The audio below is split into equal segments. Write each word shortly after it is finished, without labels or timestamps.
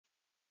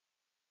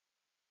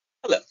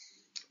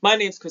My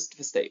name's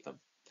Christopher Statham.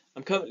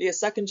 I'm currently a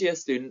second-year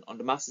student on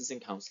the Masters in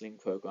Counselling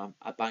programme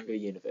at Bangor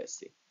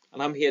University,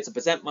 and I'm here to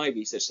present my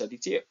research study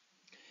to you,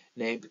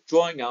 named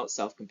Drawing Out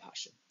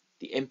Self-Compassion,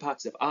 the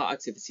Impacts of Art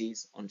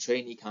Activities on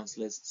Trainee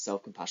Counsellors'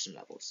 Self-Compassion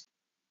Levels.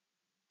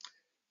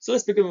 So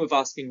let's begin with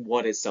asking,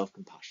 what is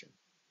self-compassion?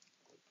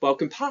 Well,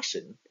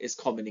 compassion is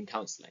common in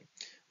counselling,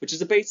 which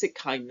is a basic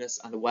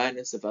kindness and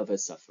awareness of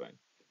others' suffering,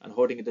 and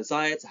holding a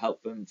desire to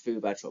help them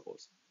through their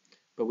troubles.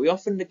 But we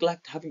often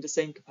neglect having the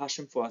same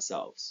compassion for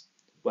ourselves.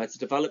 Where to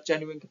develop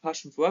genuine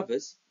compassion for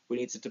others, we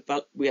need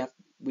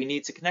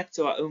to connect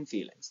to our own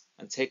feelings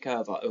and take care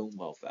of our own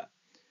welfare.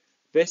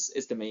 This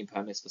is the main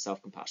premise for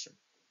self-compassion.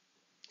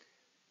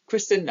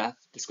 Kristin Neff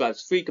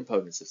describes three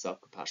components of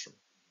self-compassion: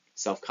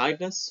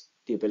 self-kindness,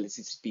 the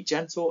ability to be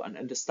gentle and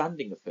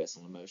understanding of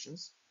personal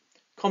emotions;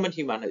 common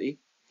humanity,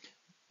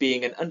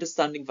 being an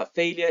understanding that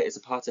failure is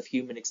a part of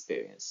human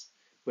experience,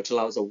 which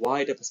allows a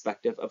wider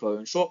perspective of our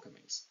own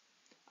shortcomings;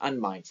 and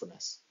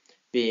mindfulness,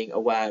 being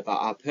aware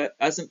about our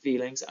present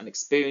feelings and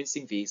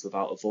experiencing these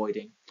without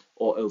avoiding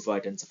or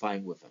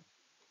over-identifying with them.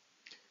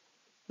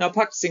 Now,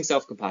 practicing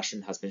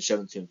self-compassion has been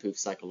shown to improve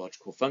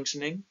psychological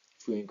functioning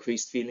through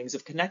increased feelings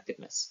of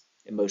connectedness,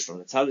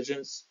 emotional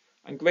intelligence,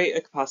 and greater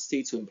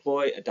capacity to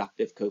employ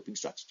adaptive coping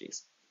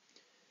strategies.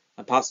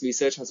 And past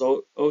research has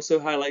also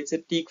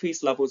highlighted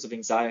decreased levels of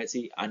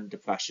anxiety and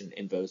depression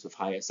in those with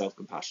higher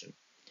self-compassion,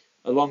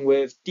 along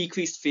with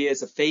decreased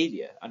fears of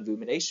failure and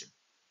rumination.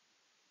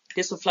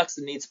 This reflects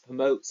the need to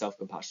promote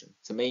self-compassion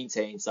to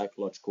maintain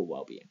psychological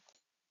well-being.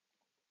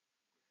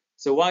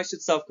 So why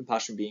should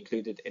self-compassion be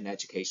included in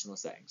educational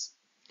settings?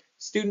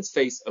 Students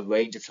face a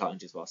range of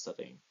challenges while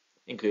studying,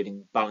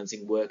 including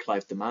balancing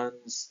work-life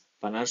demands,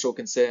 financial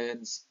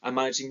concerns, and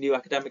managing new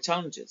academic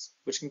challenges,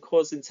 which can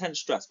cause intense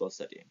stress while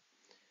studying.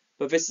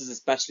 But this is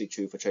especially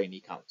true for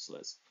trainee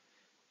counsellors,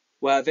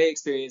 where they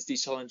experience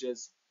these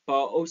challenges, but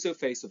are also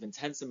faced with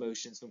intense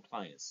emotions from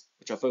clients,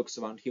 which are focused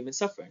around human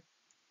suffering.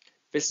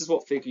 This is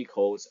what Figley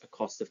calls a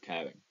cost of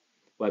caring,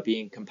 where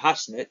being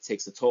compassionate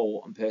takes a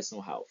toll on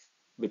personal health,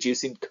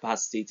 reducing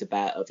capacity to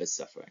bear others'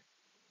 suffering.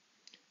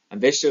 And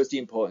this shows the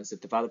importance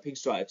of developing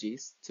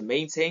strategies to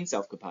maintain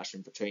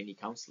self-compassion for trainee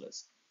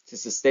counsellors, to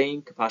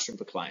sustain compassion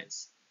for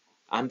clients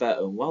and their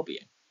own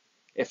well-being.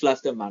 If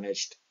left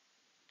unmanaged,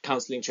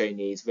 counselling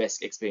trainees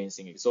risk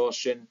experiencing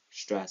exhaustion,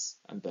 stress,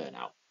 and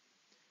burnout.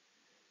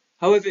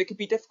 However, it can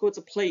be difficult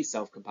to place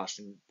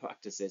self-compassion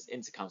practices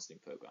into counselling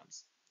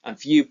programs, and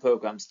few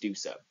programs do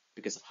so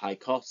because of high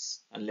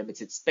costs and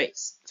limited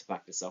space to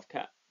practice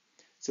self-care.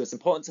 So it's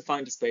important to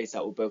find a space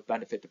that will both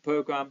benefit the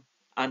program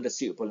and a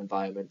suitable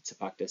environment to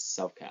practice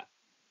self-care.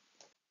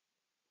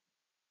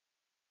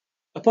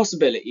 A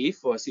possibility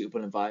for a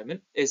suitable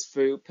environment is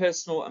through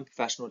personal and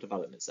professional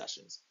development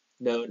sessions,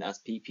 known as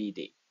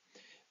PPD,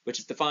 which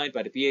is defined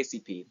by the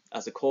BACP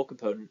as a core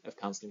component of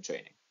counselling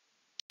training.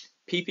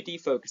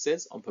 PPD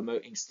focuses on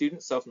promoting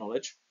student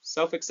self-knowledge,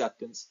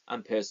 self-acceptance,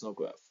 and personal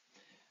growth,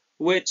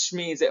 which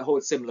means it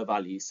holds similar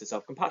values to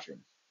self-compassion.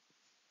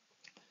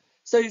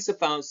 Studies have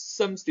found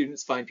some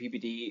students find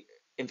PPD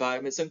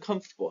environments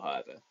uncomfortable,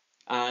 however,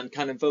 and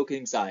can invoke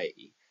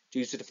anxiety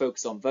due to the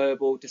focus on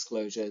verbal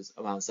disclosures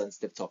around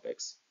sensitive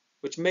topics,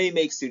 which may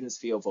make students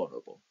feel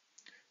vulnerable.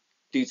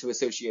 Due to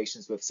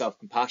associations with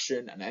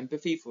self-compassion and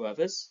empathy for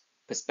others,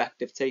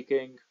 perspective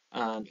taking,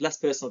 and less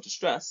personal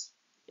distress,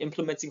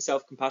 implementing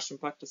self-compassion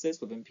practices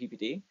within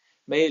PPD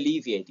may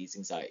alleviate these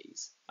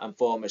anxieties and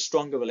form a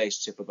stronger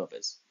relationship with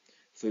others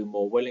through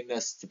more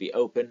willingness to be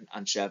open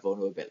and share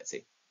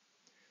vulnerability.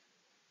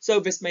 So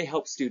this may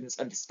help students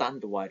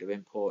understand the wider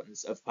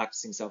importance of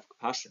practicing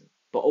self-compassion,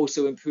 but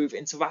also improve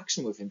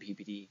interaction within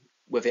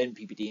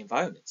PPD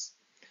environments.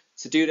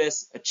 To do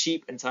this, a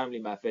cheap and timely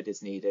method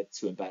is needed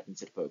to embed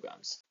into the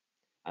programs.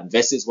 And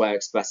this is where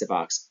expressive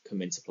arts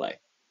come into play.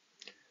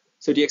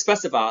 So the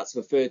expressive arts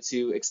refer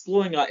to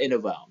exploring our inner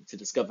realm to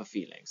discover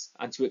feelings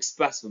and to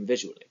express them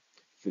visually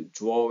through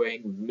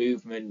drawing,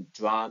 movement,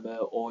 drama,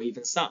 or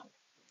even sound.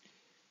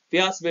 The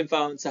arts have been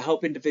found to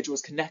help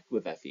individuals connect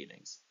with their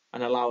feelings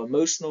and allow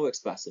emotional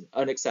expression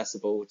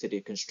inaccessible to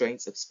the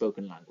constraints of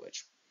spoken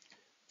language.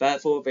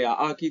 Therefore, they are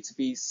argued to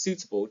be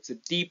suitable to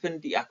deepen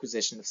the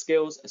acquisition of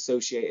skills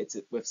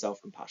associated with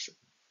self-compassion.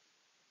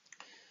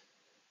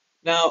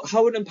 Now,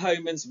 Howard and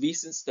Perryman's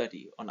recent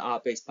study on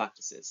art-based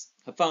practices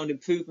have found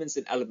improvements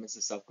in elements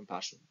of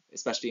self-compassion,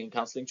 especially in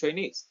counselling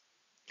trainees.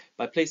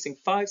 By placing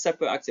 5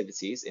 separate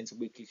activities into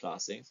weekly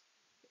classes,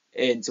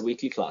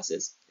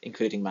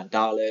 including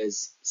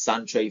mandalas,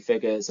 sand tray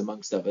figures,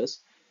 amongst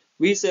others,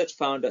 research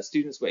found that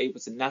students were able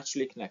to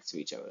naturally connect to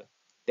each other.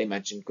 They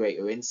mentioned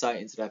greater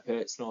insight into their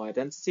personal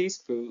identities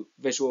through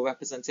visual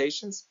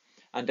representations,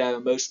 and their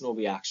emotional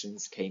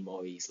reactions came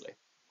more easily.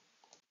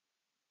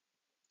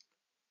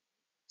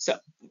 So,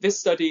 this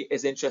study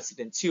is interested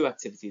in 2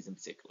 activities in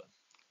particular.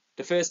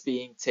 The first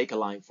being take a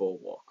line for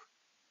a walk.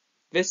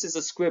 This is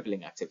a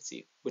scribbling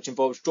activity, which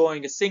involves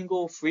drawing a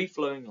single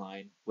free-flowing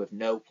line with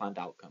no planned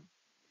outcome.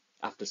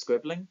 After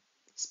scribbling,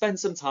 spend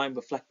some time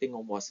reflecting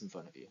on what's in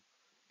front of you.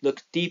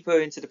 look deeper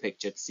into the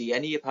picture to see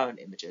any apparent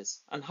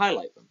images, and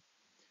highlight them.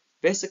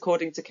 This,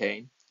 according to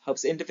Kane,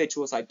 helps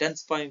individuals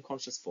identify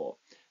unconscious thought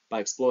by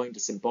exploring the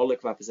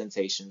symbolic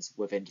representations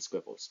within the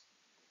scribbles.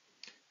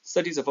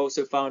 Studies have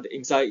also found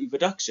anxiety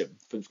reduction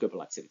from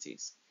scribble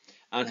activities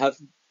and have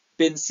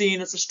been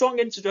seen as a strong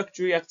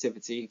introductory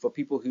activity for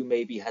people who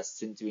may be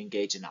hesitant to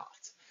engage in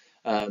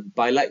art,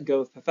 by letting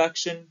go of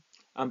perfection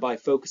and by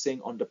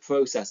focusing on the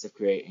process of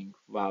creating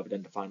rather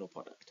than the final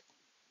product.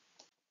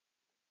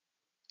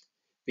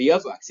 The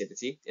other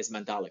activity is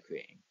mandala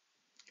creating.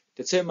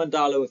 The term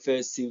mandala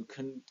refers to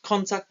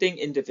contacting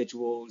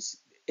individuals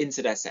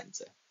into their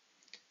centre.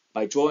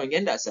 By drawing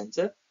in their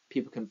centre,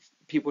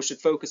 people should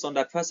focus on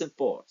their present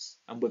thoughts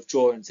and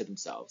withdraw into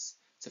themselves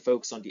to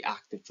focus on the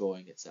act of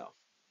drawing itself.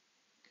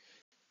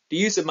 The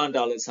use of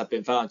mandalas have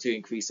been found to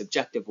increase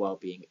subjective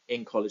well-being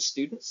in college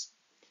students,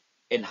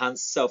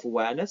 enhance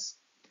self-awareness,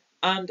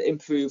 and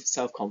improve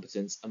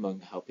self-competence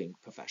among helping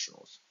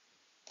professionals.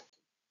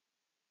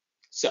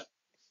 So,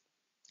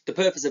 the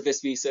purpose of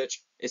this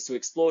research is to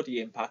explore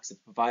the impacts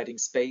of providing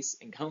space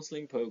in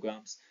counselling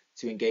programs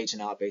to engage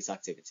in art-based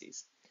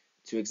activities,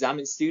 to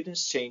examine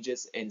students'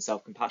 changes in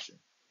self-compassion.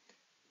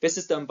 This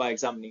is done by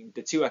examining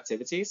the two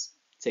activities,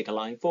 take a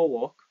line for a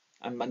walk,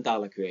 and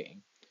mandala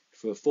creating,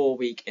 through a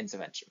 4-week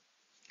intervention.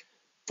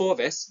 For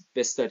this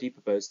study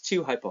proposed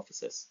two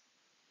hypotheses.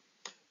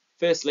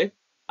 Firstly,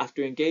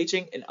 after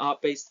engaging in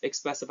art-based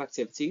expressive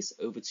activities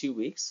over 2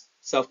 weeks,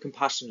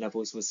 self-compassion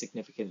levels will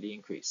significantly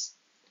increase.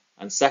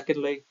 And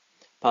secondly,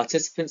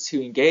 participants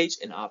who engage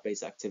in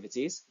art-based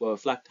activities will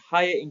reflect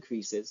higher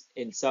increases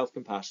in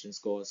self-compassion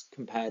scores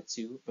compared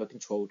to the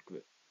controlled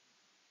group.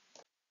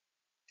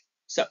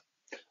 So,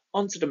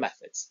 on to the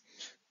methods.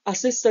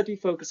 As this study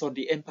focused on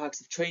the impacts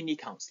of trainee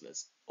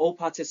counsellors, all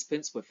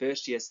participants were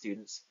first-year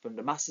students from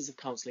the Masters of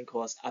Counselling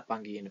course at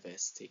Bangor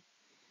University.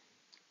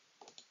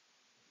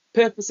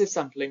 Purposive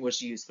sampling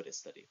was used for this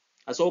study,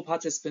 as all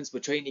participants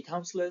were trainee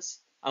counsellors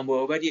and were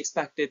already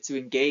expected to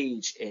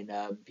engage in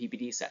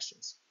PPD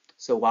sessions.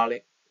 So while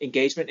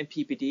engagement in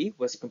PPD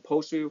was a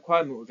compulsory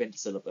requirement within the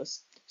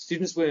syllabus,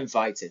 students were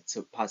invited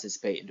to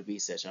participate in the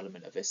research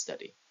element of this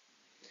study.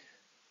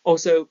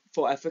 Also,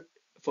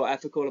 for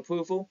ethical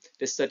approval,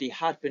 this study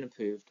had been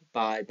approved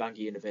by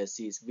Bangor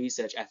University's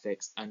Research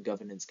Ethics and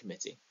Governance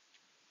Committee.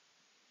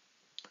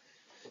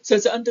 So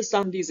to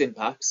understand these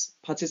impacts,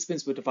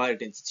 participants were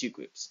divided into two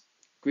groups.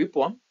 Group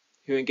 1,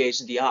 who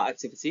engaged in the art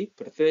activity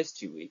for the first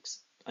 2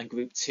 weeks, and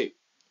Group 2,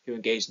 who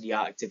engaged in the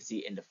art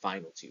activity in the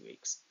final 2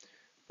 weeks.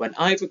 When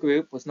either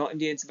group was not in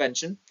the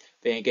intervention,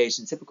 they engaged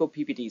in typical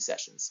PPD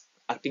sessions,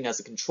 acting as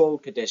a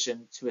controlled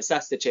condition to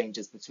assess the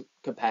changes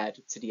compared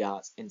to the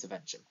art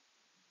intervention.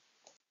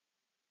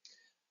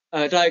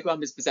 A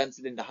diagram is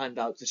presented in the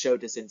handout to show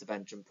this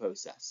intervention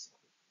process.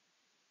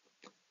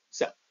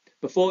 So,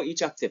 before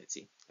each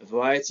activity, a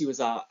variety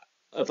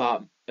of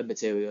art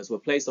materials were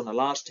placed on a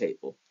large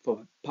table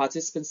for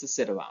participants to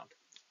sit around,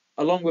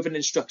 along with an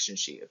instruction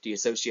sheet of the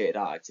associated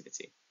art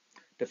activity.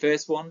 The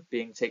first one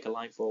being take a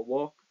line for a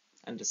walk,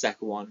 and the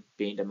second one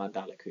being the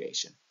mandala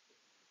creation.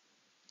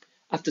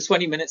 After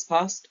 20 minutes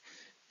passed,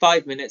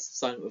 5 minutes of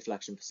silent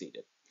reflection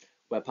proceeded,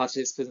 where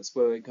participants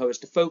were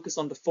encouraged to focus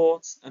on the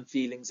thoughts and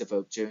feelings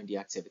evoked during the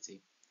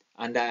activity,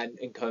 and then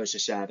encouraged to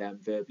share them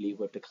verbally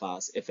with the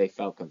class if they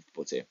felt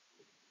comfortable to.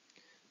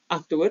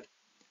 Afterward,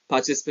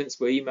 participants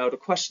were emailed a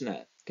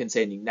questionnaire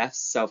containing Neff's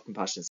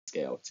self-compassion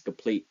scale to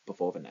complete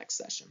before the next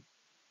session.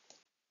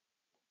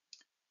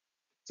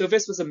 So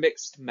this was a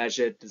mixed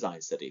measured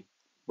design study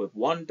with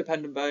 1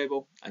 dependent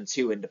variable and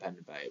 2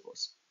 independent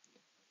variables.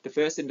 The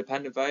first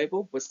independent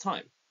variable was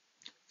time,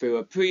 through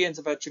a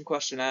pre-intervention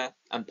questionnaire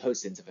and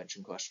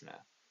post-intervention questionnaire.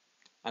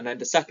 And then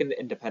the second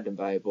independent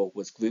variable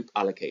was group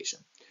allocation,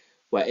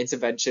 where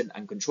intervention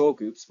and control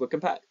groups were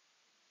compared.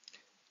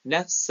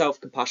 Neff's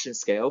self-compassion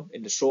scale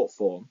in the short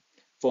form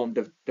formed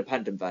a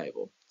dependent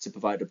variable to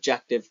provide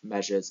objective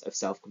measures of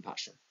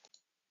self-compassion.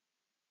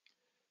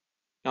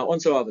 Now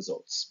onto our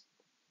results.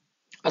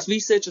 As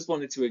researchers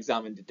wanted to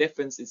examine the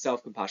difference in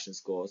self-compassion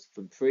scores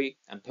from pre-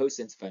 and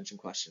post-intervention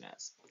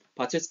questionnaires,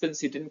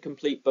 participants who didn't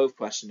complete both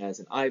questionnaires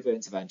in either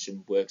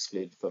intervention were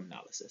excluded from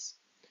analysis.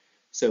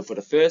 So for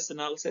the first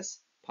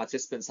analysis,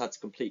 participants had to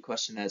complete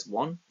questionnaires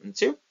 1 and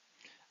 2,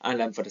 and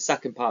then for the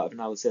second part of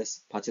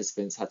analysis,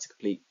 participants had to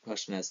complete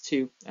questionnaires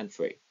 2 and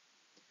 3.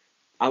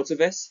 Out of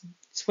this,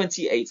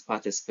 28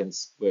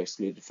 participants were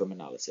excluded from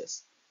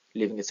analysis,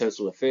 leaving a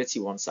total of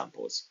 31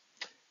 samples,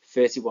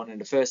 31 in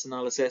the first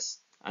analysis,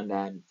 and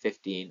then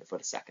 15 for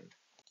the second.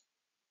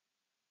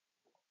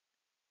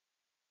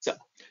 So,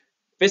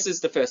 this is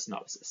the first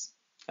analysis,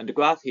 and the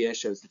graph here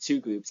shows the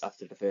two groups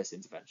after the first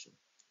intervention,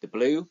 the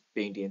blue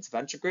being the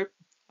intervention group,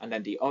 and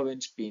then the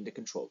orange being the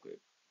control group.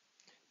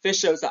 This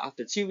shows that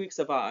after 2 weeks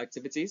of our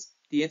activities,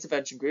 the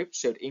intervention group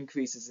showed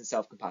increases in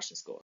self-compassion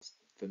scores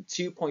from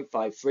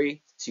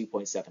 2.53 to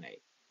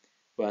 2.78,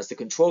 whereas the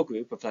control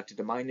group reflected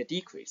a minor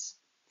decrease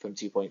from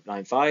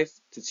 2.95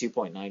 to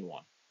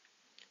 2.91.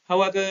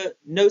 However,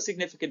 no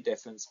significant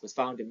difference was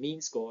found in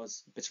mean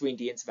scores between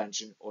the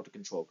intervention or the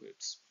control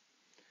groups.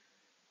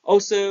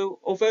 Also,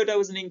 although there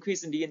was an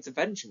increase in the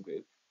intervention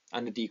group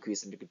and a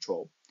decrease in the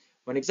control,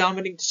 when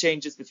examining the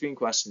changes between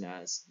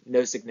questionnaires,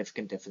 no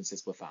significant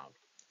differences were found,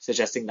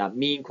 suggesting that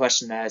mean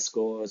questionnaire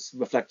scores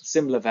reflect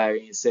similar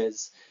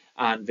variances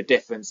and the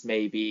difference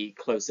may be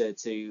closer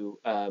to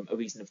a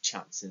reason of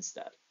chance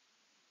instead.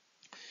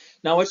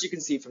 Now, as you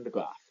can see from the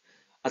graph,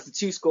 as the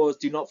two scores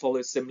do not follow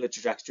a similar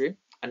trajectory,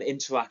 an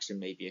interaction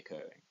may be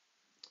occurring.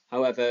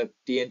 However,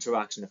 the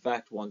interaction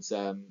effect, once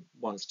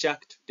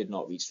checked, did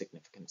not reach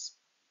significance.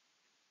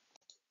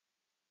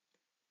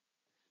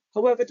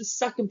 However, the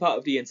second part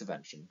of the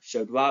intervention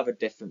showed rather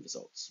different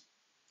results.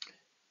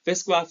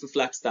 This graph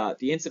reflects that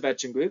the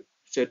intervention group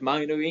showed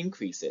minor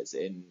increases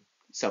in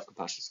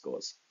self-compassion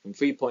scores from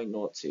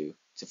 3.02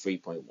 to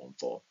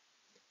 3.14,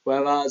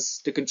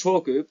 whereas the control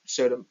group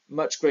showed a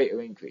much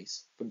greater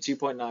increase from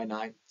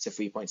 2.99 to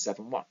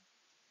 3.71.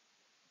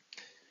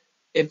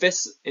 In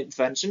this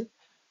intervention,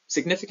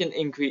 significant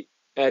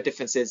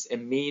differences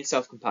in mean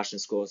self-compassion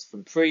scores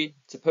from pre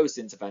to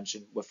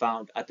post-intervention were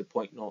found at the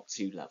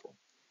 0.02 level.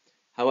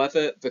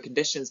 However, the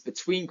conditions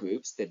between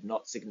groups did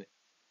not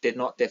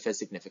differ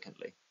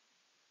significantly.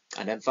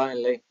 And then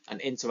finally, an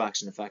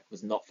interaction effect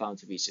was not found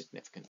to reach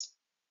significance.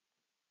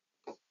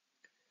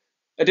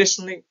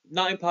 Additionally,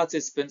 9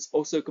 participants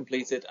also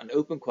completed an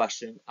open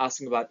question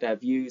asking about their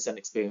views and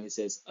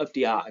experiences of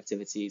the art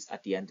activities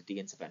at the end of the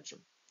intervention.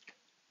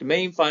 The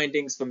main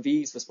findings from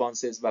these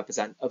responses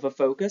represent other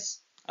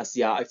focus, as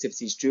the art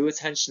activities drew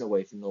attention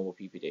away from normal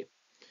PPD.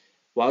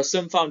 While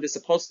some found this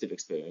a positive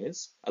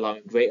experience,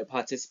 allowing greater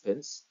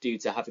participants due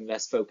to having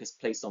less focus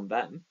placed on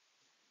them,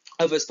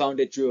 others found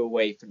it drew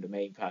away from the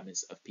main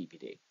premise of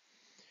PPD.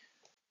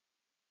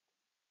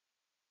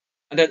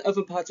 And then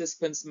other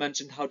participants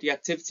mentioned how the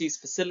activities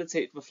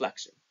facilitate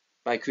reflection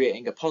by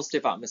creating a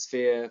positive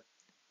atmosphere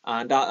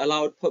and that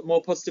allowed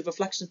more positive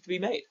reflections to be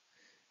made.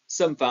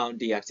 Some found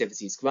the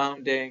activities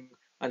grounding,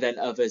 and then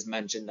others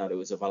mentioned that it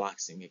was a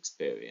relaxing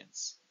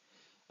experience.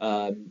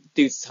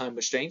 Due to time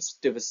restraints,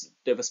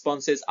 the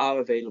responses are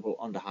available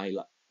on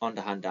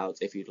the handout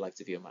if you'd like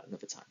to view them at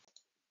another time.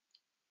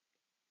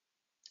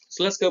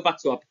 So let's go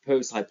back to our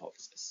proposed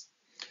hypothesis.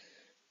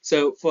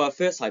 So for our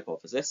first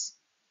hypothesis,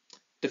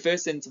 the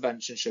first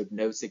intervention showed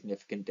no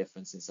significant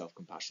difference in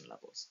self-compassion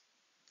levels.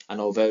 And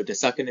although the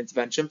second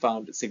intervention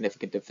found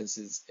significant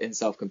differences in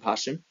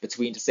self-compassion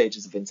between the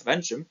stages of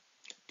intervention,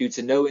 due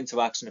to no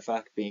interaction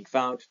effect being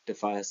found, the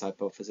first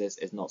hypothesis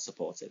is not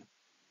supported.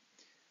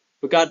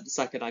 Regarding the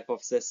second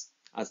hypothesis,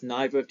 as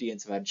neither of the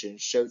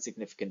interventions showed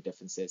significant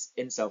differences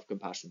in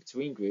self-compassion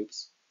between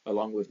groups,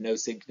 along with no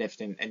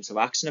significant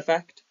interaction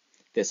effect,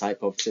 this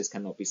hypothesis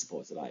cannot be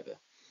supported either.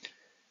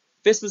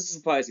 This was a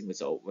surprising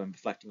result when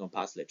reflecting on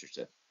past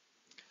literature.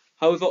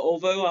 However,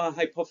 although our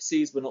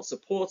hypotheses were not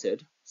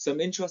supported, some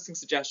interesting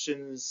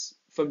suggestions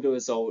from the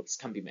results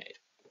can be made.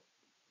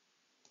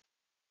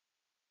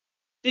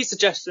 These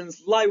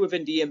suggestions lie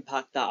within the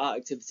impact that art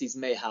activities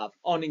may have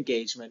on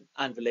engagement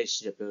and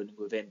relationship building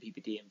within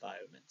PPD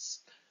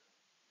environments.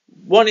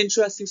 One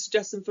interesting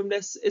suggestion from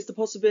this is the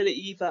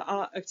possibility for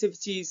art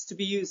activities to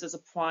be used as a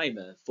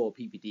primer for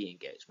PPD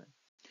engagement.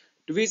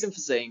 The reason for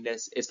saying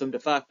this is from the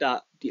fact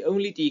that the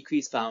only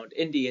decrease found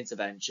in the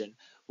intervention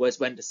was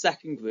when the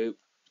second group,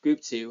 Group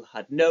 2,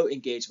 had no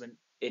engagement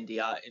in the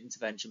art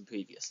intervention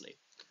previously.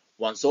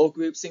 Once all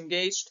groups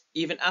engaged,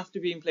 even after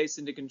being placed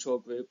in the control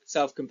group,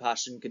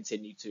 self-compassion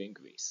continued to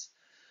increase.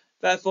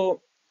 Therefore,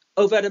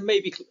 although there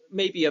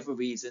may be other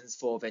reasons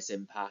for this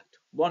impact,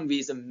 one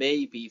reason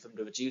may be from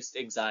the reduced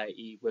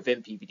anxiety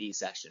within PPD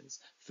sessions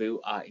through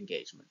art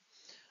engagement.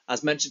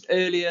 As mentioned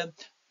earlier,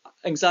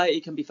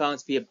 anxiety can be found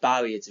to be a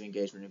barrier to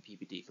engagement in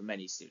PPD for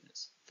many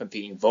students, from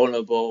feeling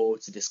vulnerable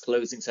to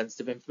disclosing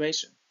sensitive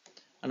information.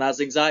 And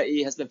as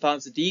anxiety has been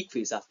found to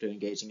decrease after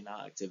engaging in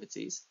art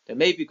activities, there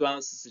may be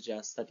grounds to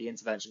suggest that the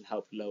intervention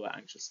helped lower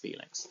anxious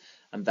feelings,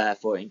 and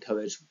therefore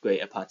encourage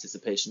greater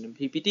participation in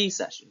PPD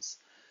sessions.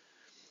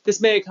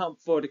 This may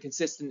account for the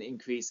consistent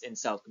increase in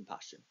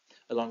self-compassion,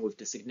 along with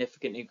the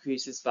significant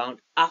increases found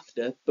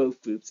after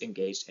both groups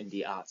engaged in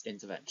the art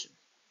intervention.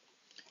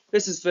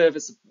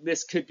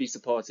 This could be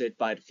supported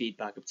by the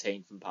feedback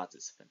obtained from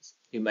participants,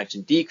 who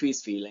mentioned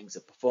decreased feelings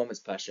of performance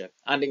pressure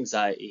and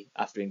anxiety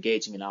after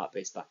engaging in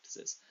art-based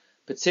practices,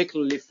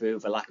 particularly through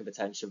the lack of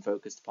attention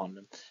focused upon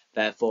them,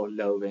 therefore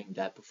lowering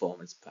their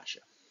performance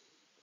pressure.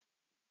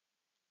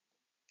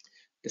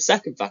 The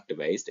second factor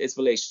raised is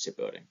relationship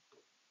building.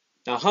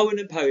 Now, Howard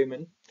and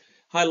Perryman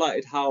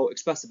highlighted how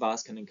expressive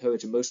arts can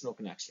encourage emotional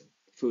connection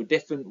through a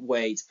different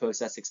way to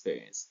process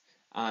experience.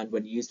 And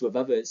when used with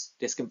others,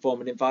 this can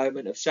form an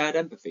environment of shared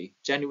empathy,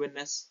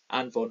 genuineness,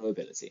 and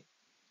vulnerability.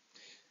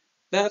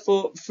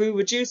 Therefore, through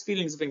reduced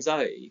feelings of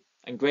anxiety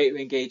and greater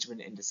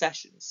engagement in the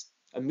sessions,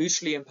 a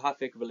mutually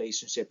empathic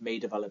relationship may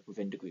develop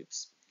within the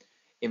groups.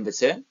 In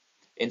return,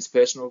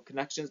 interpersonal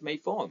connections may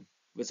form,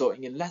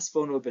 resulting in less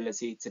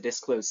vulnerability to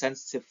disclose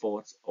sensitive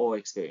thoughts or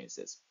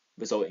experiences,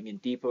 resulting in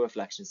deeper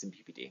reflections in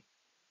PPD.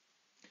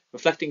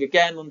 Reflecting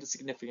again on the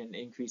significant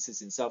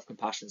increases in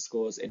self-compassion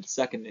scores in the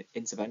second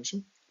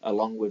intervention,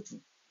 along with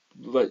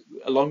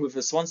along with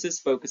responses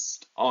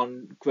focused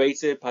on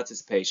greater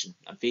participation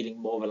and feeling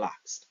more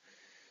relaxed.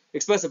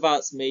 Expressive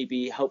arts may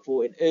be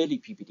helpful in early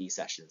PPD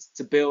sessions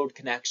to build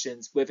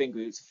connections within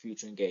groups for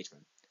future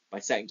engagement by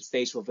setting the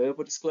stage for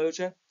verbal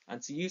disclosure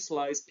and to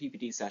utilise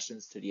PPD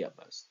sessions to the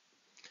utmost.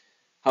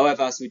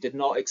 However, as we did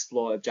not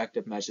explore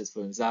objective measures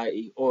for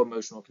anxiety or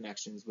emotional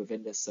connections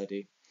within this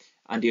study,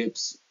 and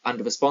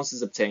the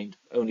responses obtained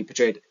only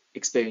portrayed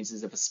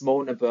experiences of a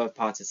small number of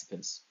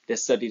participants,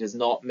 this study does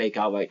not make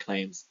outright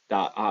claims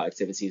that art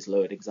activities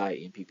lowered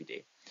anxiety in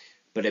PPD,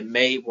 but it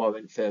may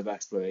warrant further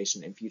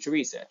exploration in future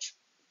research.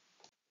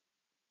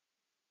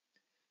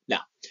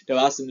 Now, there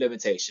are some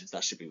limitations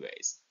that should be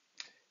raised.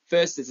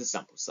 First is the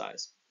sample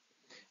size.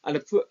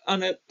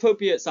 An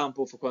appropriate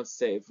sample for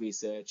quantitative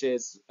research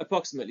is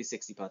approximately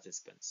 60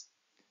 participants.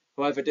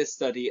 However, this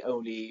study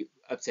only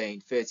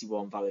obtained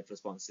 31 valid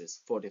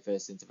responses for the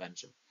first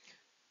intervention.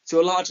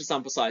 So a larger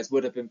sample size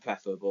would have been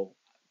preferable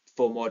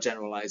for more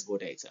generalizable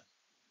data.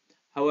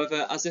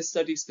 However, as this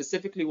study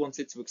specifically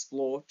wanted to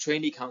explore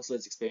trainee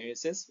counsellors'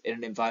 experiences in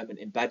an environment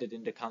embedded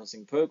in the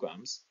counselling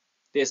programs,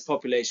 this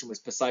population was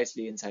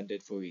precisely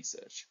intended for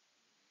research.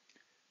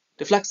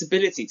 The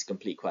flexibility to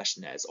complete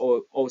questionnaires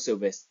also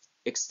risked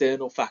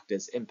external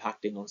factors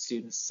impacting on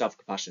students'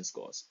 self-compassion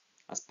scores,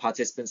 as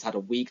participants had a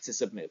week to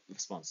submit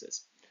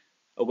responses.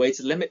 A way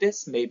to limit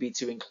this may be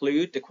to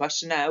include the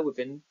questionnaire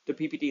within the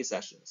PPD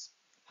sessions.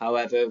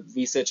 However,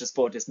 researchers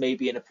thought this may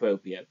be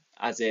inappropriate,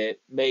 as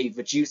it may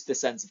reduce the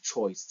sense of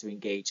choice to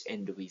engage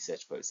in the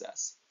research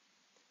process.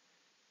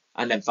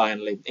 And then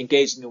finally,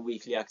 engaging in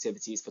weekly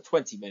activities for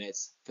 20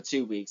 minutes for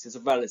 2 weeks is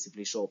a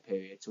relatively short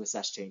period to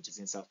assess changes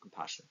in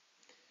self-compassion.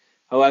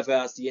 However,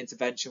 as the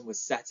intervention was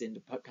set in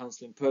the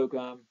counselling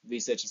programme,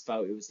 researchers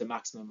felt it was the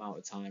maximum amount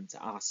of time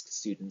to ask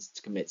students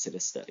to commit to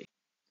this study.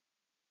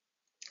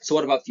 So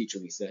what about future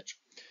research?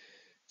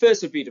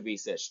 First would be the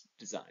research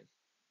design.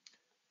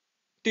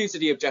 Due to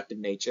the objective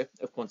nature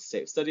of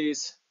quantitative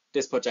studies,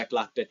 this project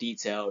lacked a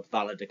detailed,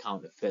 valid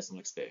account of personal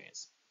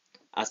experience.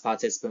 As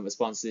participant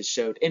responses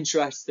showed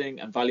interesting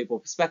and valuable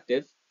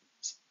perspectives,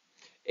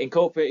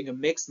 incorporating a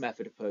mixed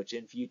method approach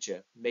in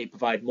future may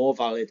provide more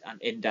valid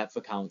and in-depth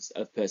accounts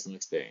of personal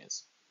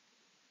experience.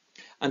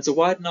 And to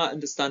widen our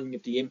understanding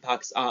of the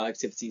impacts art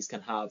activities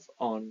can have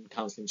on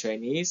counselling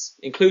trainees,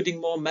 including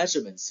more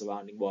measurements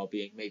surrounding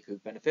well-being may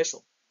prove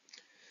beneficial.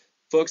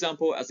 For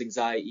example, as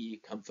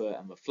anxiety, comfort,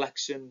 and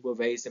reflection were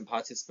raised in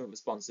participant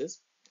responses,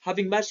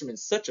 having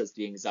measurements such as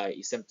the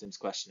Anxiety Symptoms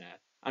Questionnaire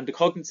and the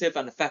Cognitive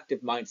and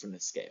Affective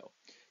Mindfulness Scale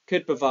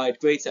could provide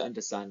greater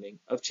understanding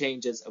of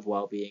changes of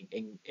well-being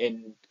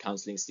in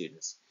counselling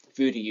students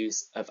through the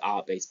use of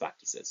art-based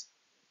practices.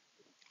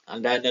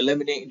 And then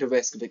eliminating the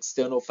risk of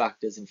external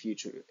factors in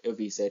future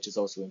research is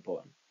also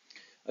important.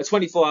 A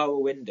 24-hour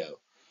window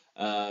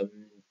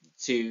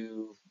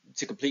to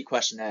complete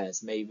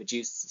questionnaires may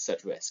reduce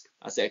such risk,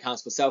 as it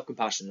accounts for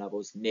self-compassion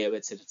levels nearer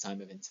to the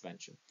time of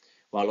intervention,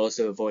 while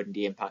also avoiding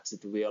the impacts of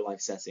the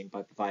real-life setting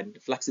by providing the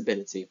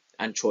flexibility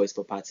and choice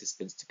for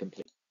participants to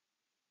complete.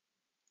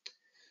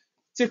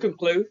 To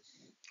conclude,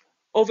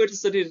 although the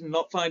study did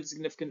not find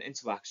significant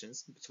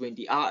interactions between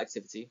the art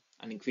activity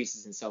and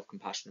increases in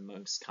self-compassion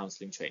amongst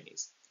counselling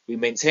trainees, we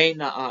maintain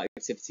that art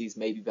activities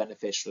may be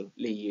beneficially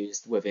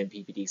used within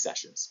PPD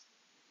sessions.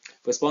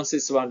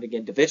 Responses surrounding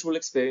individual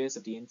experience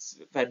of the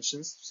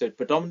interventions showed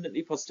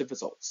predominantly positive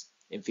results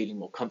in feeling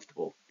more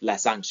comfortable,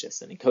 less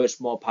anxious, and encouraged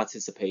more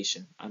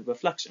participation and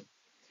reflection.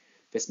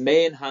 This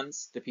may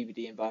enhance the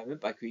PPD environment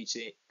by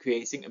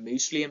creating a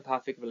mutually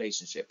empathic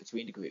relationship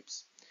between the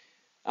groups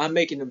and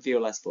making them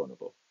feel less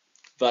vulnerable,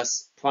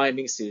 thus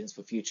priming students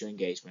for future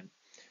engagement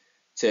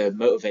to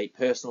motivate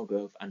personal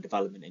growth and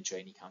development in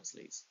trainee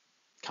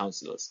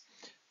counsellors.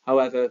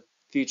 However,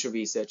 future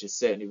research is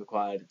certainly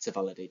required to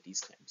validate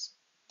these claims.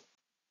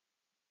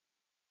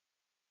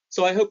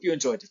 So I hope you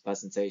enjoyed this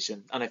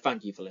presentation, and I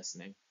thank you for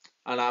listening,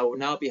 and I will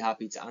now be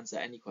happy to answer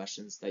any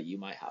questions that you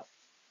might have.